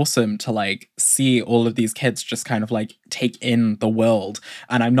so awesome to like see all of these kids just kind of like take in the world.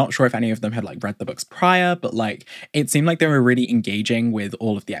 And I'm not sure if any of them had like read the books prior, but like it seemed like they were really engaging with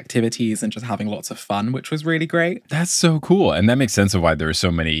all of the activities and just having lots of fun, which was really great. That's so cool. And that makes sense of why there were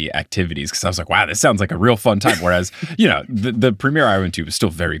so many activities, because I was like, wow, this sounds like a real fun time. Whereas, you know, the premiere I went to was still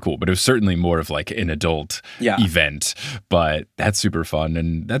very cool, but it was certainly more of like an adult event. But that's super fun.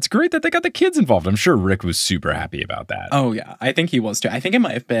 And that's great that they got the kids involved. I'm sure Rick was super happy about that. Oh, yeah. I think he was too. I think it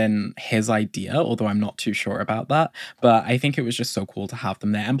might have been his idea, although I'm not too sure about that. But I think it was just so cool to have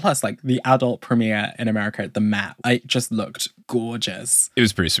them there. And plus, like the adult premiere in America at the Met, it just looked gorgeous. It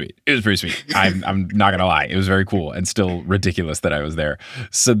was pretty sweet. I'm not going to lie. It was very cool and still ridiculous that I was there.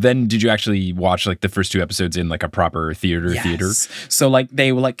 So then did you actually watch like the first 2 episodes in like a proper theater? So like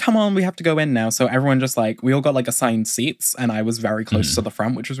they were like, come on, we have to go in now. So everyone just like, we all got like assigned seats and I was very close to the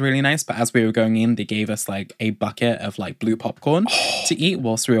front, which was really nice. But as we were going in, they gave us like a bucket of like blue popcorn to eat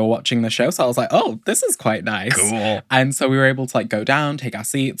whilst we were watching the show. So I was like, oh, this is quite nice. Cool. And so we were able to like go down, take our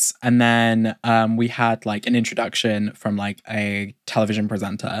seats. And then we had like an introduction from like a television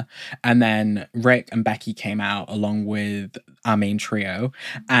presenter. And then Rick and Becky came out along with our main trio.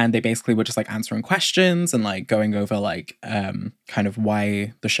 And they basically were just like answering questions and like going over like kind of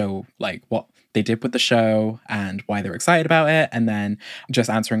why the show, like what they did with the show and why they're excited about it, and then just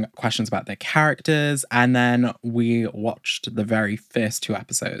answering questions about their characters. And then we watched the very first 2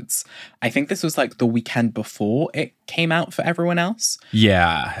 episodes. I think this was like the weekend before it came out for everyone else.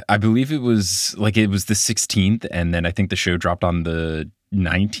 Yeah, I believe it was the 16th, and then I think the show dropped on the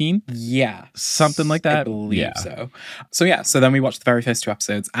 19th? Yeah. Something like that? I believe so. So then we watched the very first 2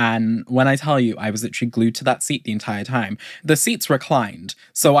 episodes, and when I tell you, I was literally glued to that seat the entire time. The seats reclined,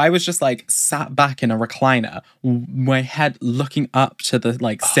 so I was just like sat back in a recliner, my head looking up to the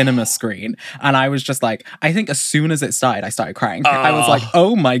like cinema screen, and I was just like, I think as soon as it started, I started crying. I was like,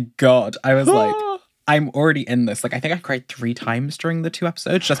 oh my God. I was like, I'm already in this. Like, I think I cried 3 times during the 2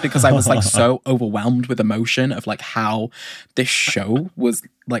 episodes just because I was like so overwhelmed with emotion of like how this show was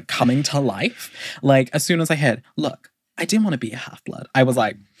like coming to life. Like, as soon as I heard, look, I didn't want to be a half-blood, I was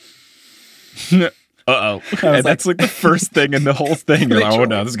like, uh-oh. And that's like the first thing in the whole thing. You're like, oh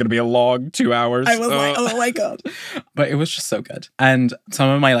no, this is going to be a long 2 hours. I was like, oh my God. But it was just so good. And some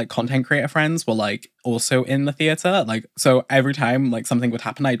of my like content creator friends were like also in the theater. Like, so every time like something would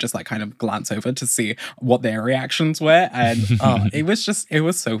happen, I just like kind of glance over to see what their reactions were. And it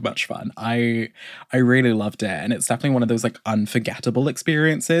was so much fun. I really loved it. And it's definitely one of those like unforgettable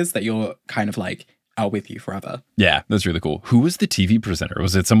experiences that you're kind of like, are with you forever. Yeah, that's really cool. Who was the TV presenter?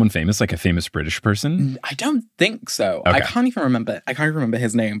 Was it someone famous, like a famous British person? I don't think so. Okay. I can't even remember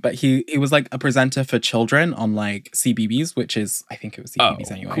his name, but he was like a presenter for children on like CBeebies, which is, I think it was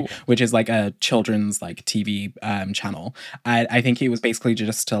CBeebies anyway, cool. Which is like a children's like TV channel. I think he was basically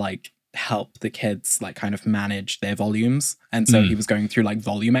just to like help the kids like kind of manage their volumes, and so he was going through like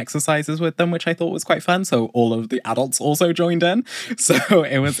volume exercises with them, which I thought was quite fun. So all of the adults also joined in, so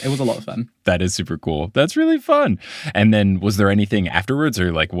it was a lot of fun. That is super cool. That's really fun. And then was there anything afterwards,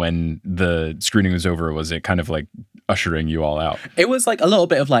 or like when the screening was over, was it kind of like ushering you all out? It was like a little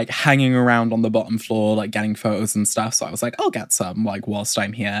bit of like hanging around on the bottom floor, like getting photos and stuff. So I was like, I'll get some like whilst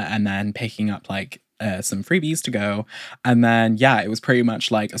I'm here, and then picking up like some freebies to go. And then, yeah, it was pretty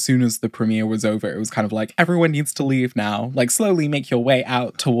much like as soon as the premiere was over, it was kind of like, everyone needs to leave now. Like, slowly make your way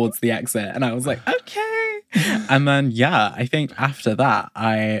out towards the exit. And I was like, okay. And then, yeah, I think after that,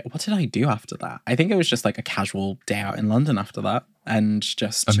 what did I do after that? I think it was just like a casual day out in London after that. And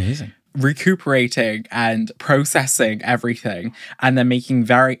just amazing. Recuperating and processing everything, and then making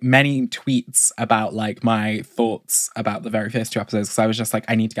very many tweets about like my thoughts about the very first 2 episodes, because I was just like,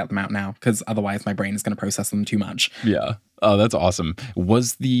 I need to get them out now because otherwise my brain is going to process them too much. Yeah. Oh, that's awesome.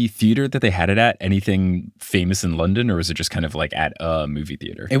 Was the theater that they had it at anything famous in London, or was it just kind of like at a movie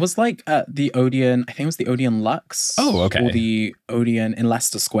theater? It was like the Odeon, I think it was the Odeon Lux. Oh, okay. Or the Odeon in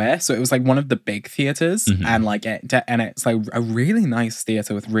Leicester Square. So it was like one of the big theaters, and like it's like a really nice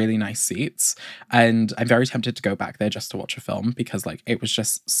theater with really nice seats. And I'm very tempted to go back there just to watch a film, because like it was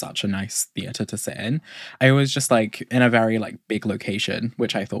just such a nice theater to sit in. I was just like in a very like big location,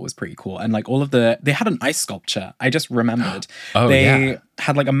 which I thought was pretty cool. And like they had an ice sculpture. I just remembered. They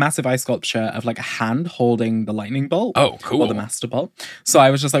had like a massive ice sculpture of like a hand holding the lightning bolt. Oh, cool. Or the master bolt. So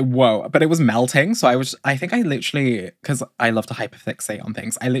I was just like, whoa. But it was melting. So I think I literally, because I love to hyperfixate on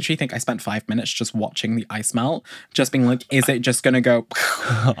things, I literally think I spent 5 minutes just watching the ice melt, just being like, is it just just gonna go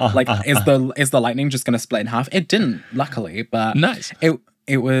like is the lightning just gonna split in half? It didn't, luckily, but nice.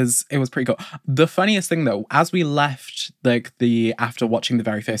 It was pretty cool. The funniest thing though, as we left after watching the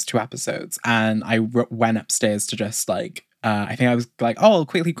very first 2 episodes, and I went upstairs to just like I think I was like, oh, I'll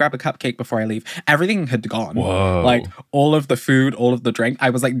quickly grab a cupcake before I leave. Everything had gone. Whoa. Like all of the food, all of the drink.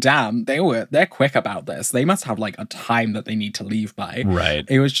 I was like, damn, they're quick about this. They must have like a time that they need to leave by. Right.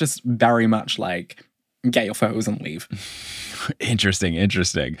 It was just very much like, get your photos and leave.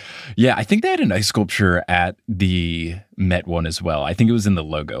 Interesting. Yeah, I think they had an ice sculpture at the Met one as well. I think it was in the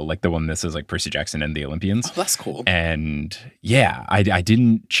logo, like the one that says like Percy Jackson and the Olympians. Oh, that's cool. And yeah, I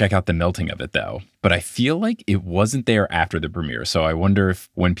didn't check out the melting of it though, but I feel like it wasn't there after the premiere. So I wonder if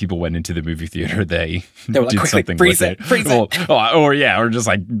when people went into the movie theater, they were like, did something with it. Freeze it. Or just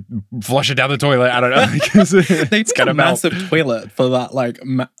like flush it down the toilet. I don't know. They got a massive toilet for that,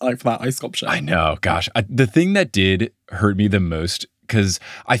 for that ice sculpture. I know. Gosh, the thing that did hurt me the most, because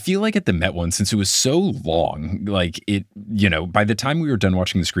I feel like at the Met one, since it was so long, like it, by the time we were done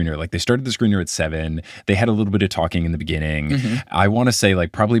watching the screener, like they started the screener at 7, they had a little bit of talking in the beginning. Mm-hmm. I want to say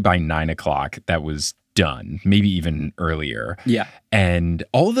like probably by 9 o'clock that was done, maybe even earlier. Yeah. And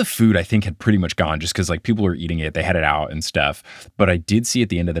all the food I think had pretty much gone just because like people were eating it, they had it out and stuff. But I did see at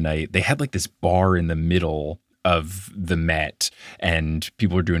the end of the night, they had like this bar in the middle of the Met and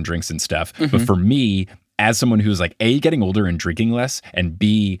people were doing drinks and stuff. Mm-hmm. But for me, as someone who's like A, getting older and drinking less, and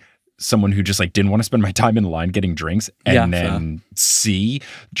B, someone who just like didn't want to spend my time in line getting drinks, and then C,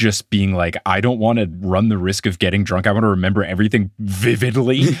 just being like, I don't want to run the risk of getting drunk. I want to remember everything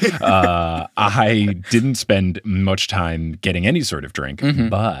vividly. I didn't spend much time getting any sort of drink,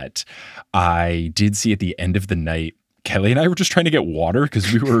 but I did see at the end of the night, Kelly and I were just trying to get water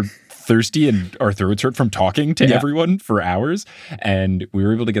because we were thirsty and our throats hurt from talking to everyone for hours, and we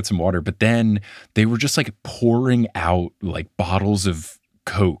were able to get some water. But then they were just like pouring out like bottles of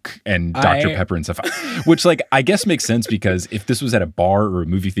Coke and Dr. Pepper and stuff, which like I guess makes sense because if this was at a bar or a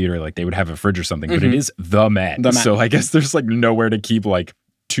movie theater, like they would have a fridge or something, but it is the Met. So I guess there's like nowhere to keep like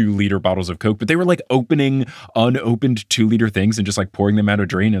 2-liter bottles of Coke, but they were like opening unopened 2-liter things and just like pouring them out a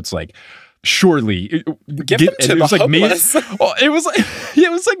drain. It's like, surely give them to the homeless. It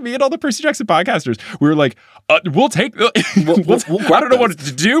was like me and all the Percy Jackson podcasters. We were like, we'll take. I don't know what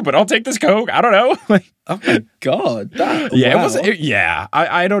to do, but I'll take this Coke. I don't know. Like, oh my god,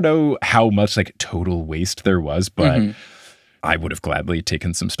 I don't know how much like total waste there was, but I would have gladly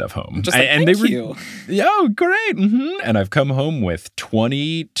taken some stuff home. Just like, thank you. Oh, great. Mm-hmm. And I've come home with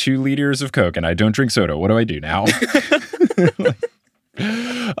 22 liters of Coke, and I don't drink soda. What do I do now?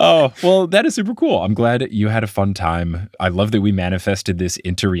 Oh, well, that is super cool. I'm glad you had a fun time. I love that we manifested this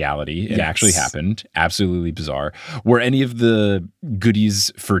into reality. It actually happened. Absolutely bizarre. Were any of the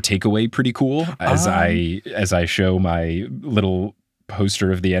goodies for takeaway pretty cool? As I show my little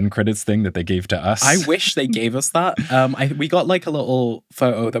poster of the end credits thing that they gave to us. I wish they gave us that. We got like a little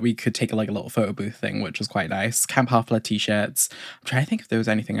photo that we could take like a little photo booth thing, which was quite nice. Camp Half-Blood t-shirts. I'm trying to think if there was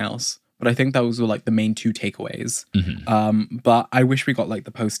anything else. But I think those were like the main 2 takeaways. But I wish we got like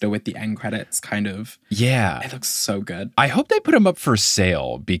the poster with the end credits kind of. Yeah. It looks so good. I hope they put them up for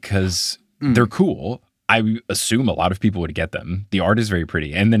sale because they're cool. I assume a lot of people would get them. The art is very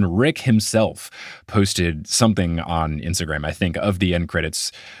pretty. And then Rick himself posted something on Instagram, I think, of the end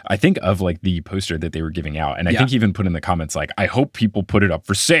credits. I think of like the poster that they were giving out. And I think he even put in the comments like, I hope people put it up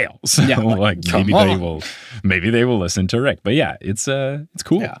for sale. So like maybe they will listen to Rick. But yeah, it's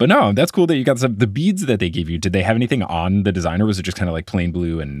cool. Yeah. But no, that's cool that you got the beads that they gave you. Did they have anything on the design, or was it just kind of like plain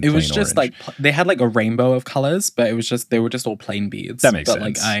blue and it was plain just orange? Like they had like a rainbow of colors, but it was just they were just all plain beads. That makes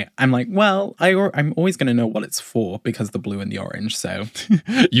sense. Like I'm like, well, I'm always going to know what it's for because the blue and the orange. So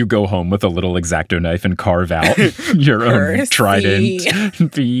you go home with a little X-Acto knife and carve out your own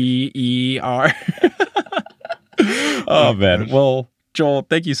trident. B-E-R. Oh man. Well, Joel,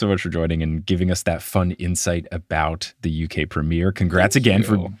 thank you so much for joining and giving us that fun insight about the UK premiere. Congrats again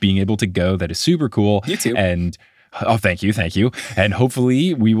for being able to go. That is super cool. You too. And thank you. And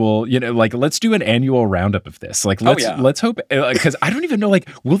hopefully we will, let's do an annual roundup of this. Like, let's hope, because I don't even know, like,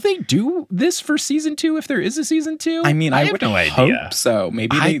 will they do this for season 2 if there is a season 2? I mean, I would hope so.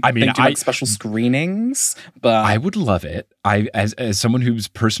 Maybe they do like special screenings, but I would love it. As someone who's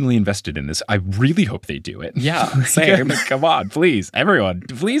personally invested in this, I really hope they do it. Yeah, same. Come on, please, everyone,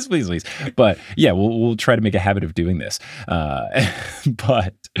 please. But yeah, we'll try to make a habit of doing this.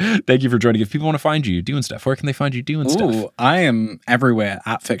 But thank you for joining. If people want to find you doing stuff, where can they find you doing stuff? I am everywhere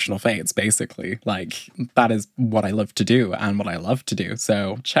at Fictional Fates, basically. Like, that is what I love to do and what I love to do.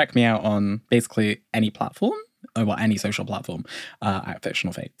 So check me out on basically any platform, or any social platform at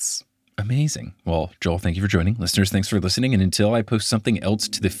Fictional Fates. Amazing. Well, Joel, thank you for joining. Listeners, thanks for listening. And until I post something else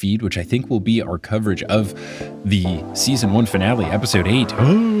to the feed, which I think will be our coverage of the season 1 finale, episode 8.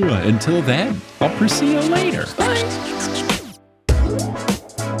 Until then, I'll see you later. Bye.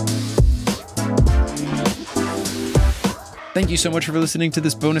 Thank you so much for listening to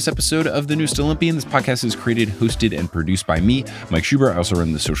this bonus episode of The Newest Olympian. This podcast is created, hosted, and produced by me, Mike Schubert. I also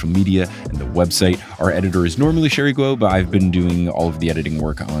run the social media and the website. Our editor is normally Sherry Guo, but I've been doing all of the editing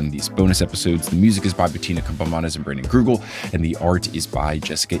work on these bonus episodes. The music is by Bettina Campamanes and Brandon Krugel, and the art is by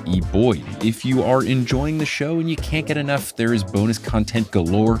Jessica E. Boyd. If you are enjoying the show and you can't get enough, there is bonus content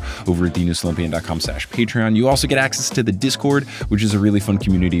galore over at thenewestolympian.com/Patreon. You also get access to the Discord, which is a really fun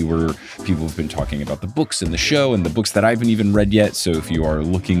community where people have been talking about the books and the show and the books that I haven't even read yet. So if you are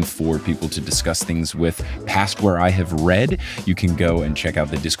looking for people to discuss things with past where I have read, you can go and check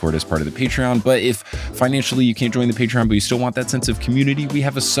out the Discord as part of the Patreon. But if financially you can't join the Patreon, but you still want that sense of community, we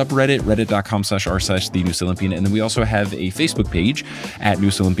have a subreddit, reddit.com/r/thenewest-olympian. And then we also have a Facebook page at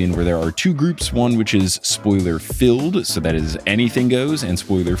Newest Olympian where there are 2 groups. One, which is spoiler filled, so that is anything goes, and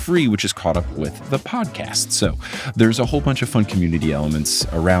spoiler free, which is caught up with the podcast. So there's a whole bunch of fun community elements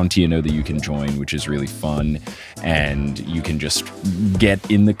around TNO that you can join, which is really fun. And you can just get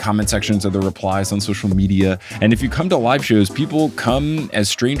in the comment sections of the replies on social media. And if you come to live shows, people come as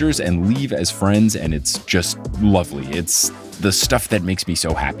strangers and leave as friends, and it's just lovely. It's the stuff that makes me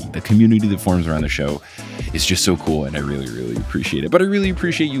so happy. The community that forms around the show is just so cool, and I really, really appreciate it. But I really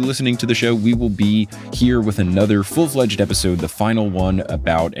appreciate you listening to the show. We will be here with another full-fledged episode, the final one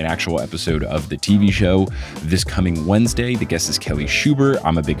about an actual episode of the TV show, this coming Wednesday. The guest is Kelly Schubert.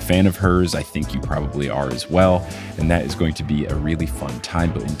 I'm a big fan of hers. I think you probably are as well. And that is going to be a really fun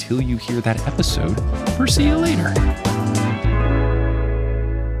time. But until you hear that episode, we'll see you later.